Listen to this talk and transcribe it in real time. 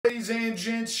ladies and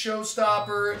gents.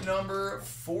 Showstopper number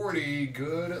 40.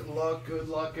 Good luck,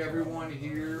 everyone.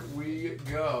 Here we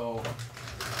go.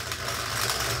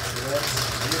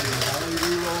 Let's get it. Only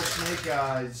reroll snake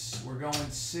eyes. We're going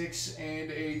 6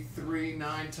 and a 3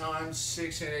 9 times.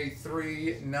 6 and a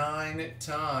 3 9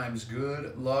 times.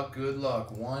 Good luck.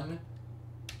 1,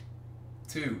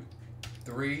 2,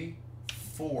 3,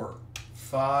 4,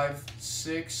 5,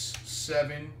 6,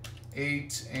 7,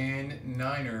 8, and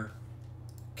 9er.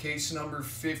 Case number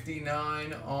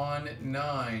 59 on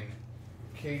 9.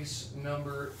 Case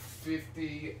number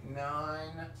 59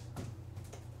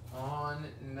 on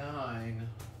 9.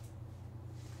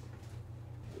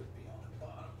 Would be on the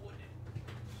bottom, wouldn't it?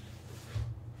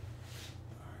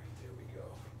 Alright, there we go.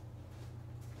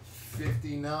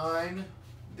 59.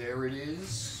 There it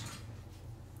is.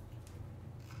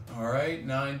 Alright,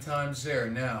 9 times there.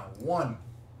 Now, 1,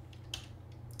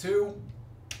 2,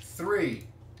 3,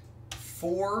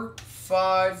 4,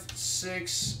 5,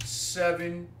 6,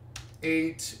 7,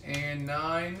 8, and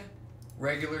 9.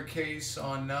 Regular case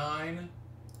on 9.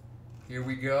 Here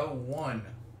we go. 1,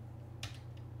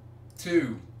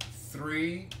 2,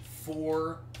 3,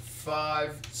 4,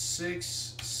 5,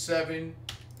 6, 7,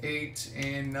 8,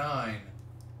 and 9.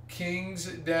 Kings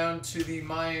down to the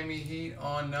Miami Heat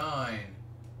on 9.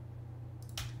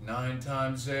 9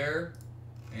 times there.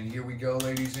 And here we go,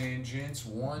 ladies and gents.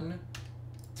 1,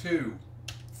 2,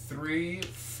 3,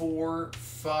 4,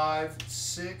 5,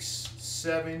 6,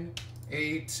 7,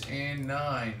 8, and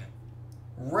 9.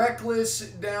 Reckless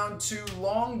down to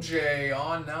Long J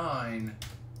on 9.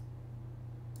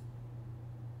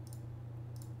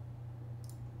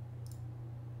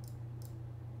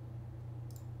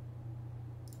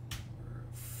 Number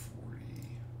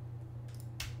 40.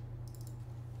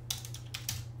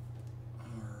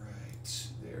 Alright,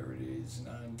 there it is.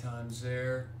 9 times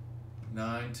there.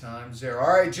 9 times there.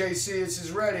 All right, JC, this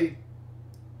is ready.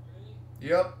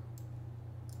 Yep. All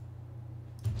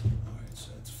right,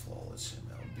 so that's flawless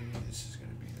MLB. This is going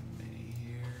to be the mini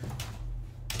here.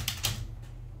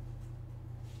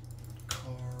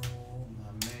 Carl,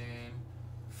 my man.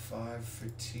 5 for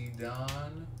T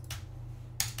Don.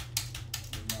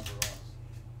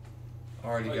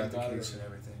 Already got the case and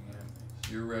everything. Yeah.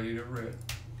 You're ready to rip.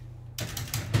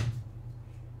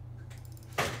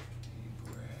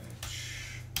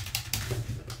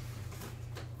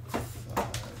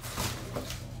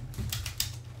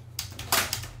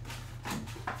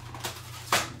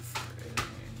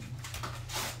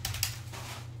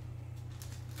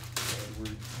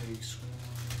 Takes 1.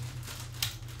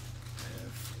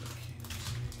 F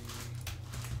McKenzie.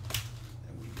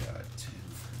 And we got 10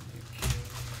 for Nick K.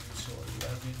 So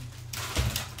 11.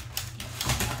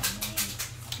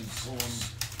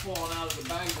 Falling out of the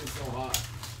bag is so hot.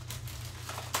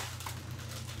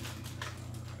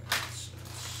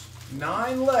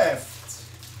 9 left.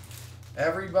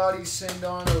 Everybody send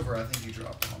on over. I think you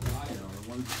dropped one. I know.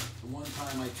 The one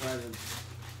time I tried to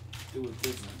do it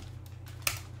different.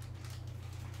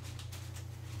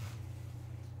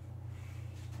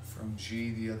 From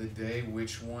G the other day,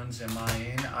 which ones am I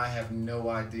in? I have no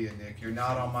idea, Nick. You're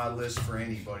not on my list for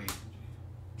anybody.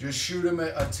 Just shoot him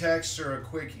a text or a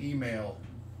quick email.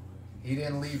 He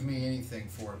didn't leave me anything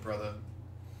for it, brother.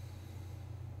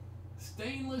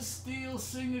 Stainless steel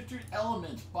signature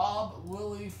elements. Bob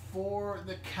Willie for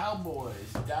the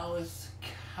Cowboys. Dallas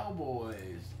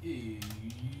Cowboys is...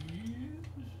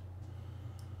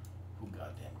 Who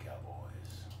goddamn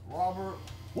Cowboys? Robert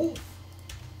Wolf.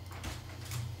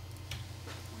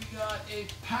 We got a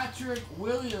Patrick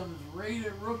Williams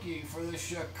rated rookie for the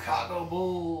Chicago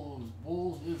Bulls.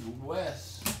 Bulls is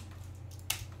West.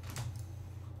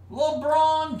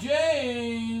 LeBron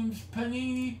James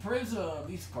Panini Prism.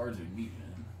 These cards are neat,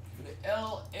 man. For the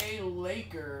LA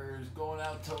Lakers, going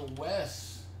out to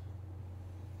West.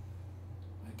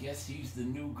 I guess he's the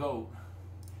new GOAT.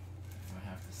 If I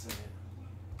have to say it.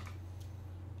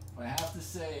 If I have to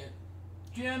say it.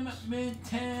 Jim Mid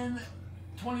 10.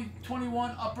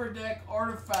 2021 Upper Deck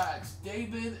Artifacts.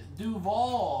 David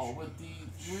Duval with the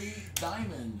 3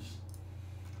 diamonds.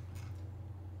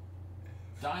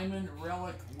 Diamond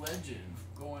Relic Legend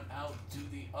going out to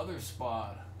the other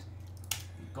spot.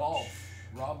 Golf.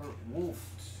 Robert Wolf.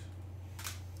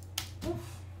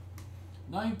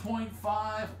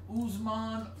 9.5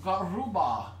 Usman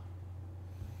Garuba.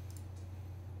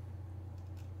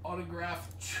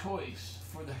 Autograph choice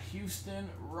for the Houston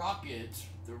Rockets.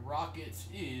 The Rockets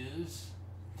is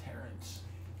Terrence.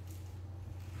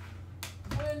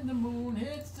 When the moon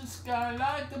hits the sky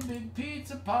like a big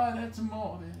pizza pie, that's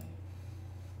more.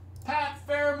 Pat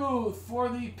Fairmouth for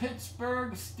the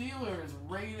Pittsburgh Steelers,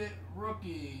 rated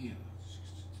rookie.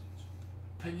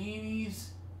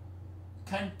 Panini's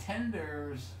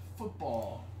Contenders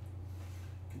Football.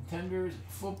 Contenders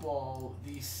Football.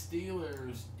 The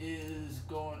Steelers is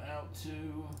going out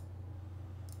to...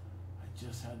 I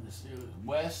just had the Steelers.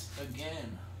 West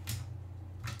again.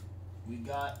 We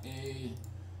got a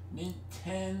Mint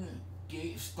 10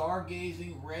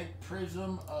 Stargazing Red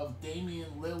Prism of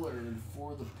Damian Lillard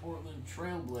for the Portland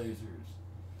Trailblazers.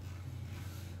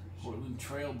 Portland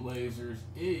Trailblazers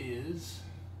is...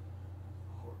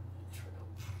 Portland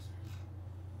Trailblazers.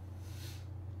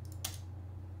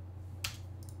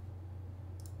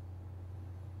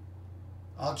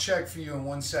 I'll check for you in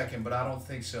 1 second, but I don't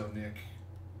think so, Nick.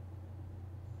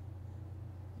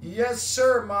 Yes,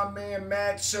 sir, my man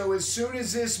Matt. So as soon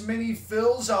as this mini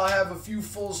fills, I'll have a few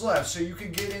fulls left. So you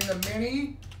can get in the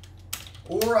mini,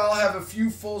 or I'll have a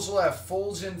few fulls left.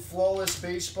 Fulls in Flawless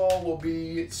Baseball will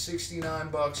be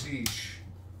 $69 each.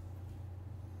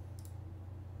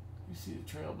 You see the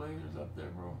Trailblazers up there,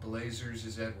 bro? Blazers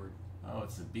is Edward. Oh,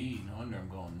 it's the B. No wonder I'm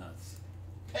going nuts.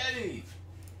 Petty.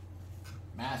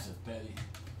 Massive Petty.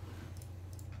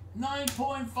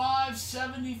 9.5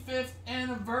 75th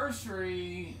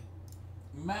anniversary.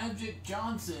 Magic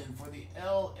Johnson for the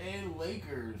LA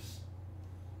Lakers.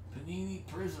 Panini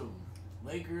Prism.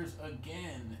 Lakers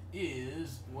again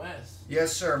is Wes.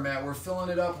 Yes, sir, Matt. We're filling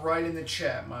it up right in the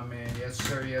chat, my man. Yes,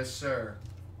 sir. Yes, sir.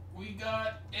 We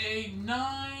got a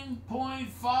 9.5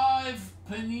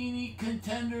 Panini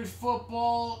Contenders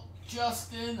Football.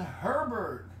 Justin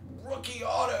Herbert. Rookie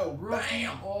auto.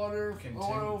 Bam. Auto.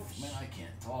 Man, I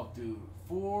can't talk, dude.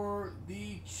 For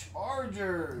the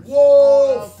Chargers.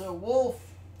 Wolf. Shout out to Wolf.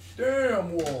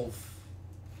 Damn, Wolf.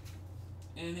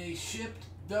 In a shipped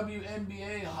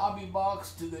WNBA hobby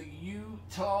box to the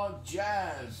Utah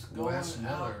Jazz. Going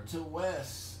out to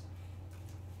Wes.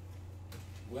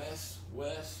 Wes.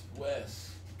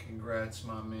 Congrats,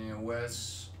 my man,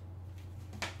 Wes.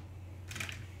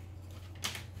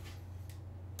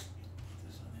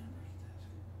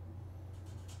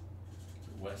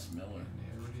 Wes Miller.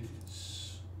 There it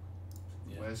is.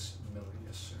 Yeah. Wes Miller,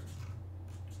 yes, sir.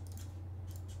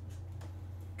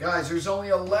 Guys, there's only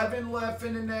 11 left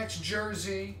in the next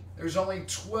jersey. There's only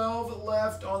 12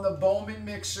 left on the Bowman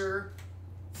Mixer.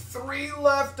 3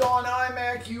 left on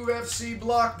iMac UFC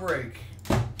Block Break.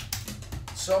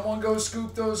 Someone go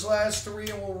scoop those last 3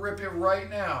 and we'll rip it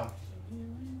right now.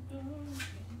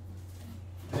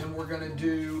 Then we're going to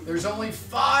do... There's only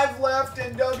 5 left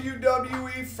in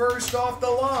WWE First Off the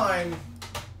Line.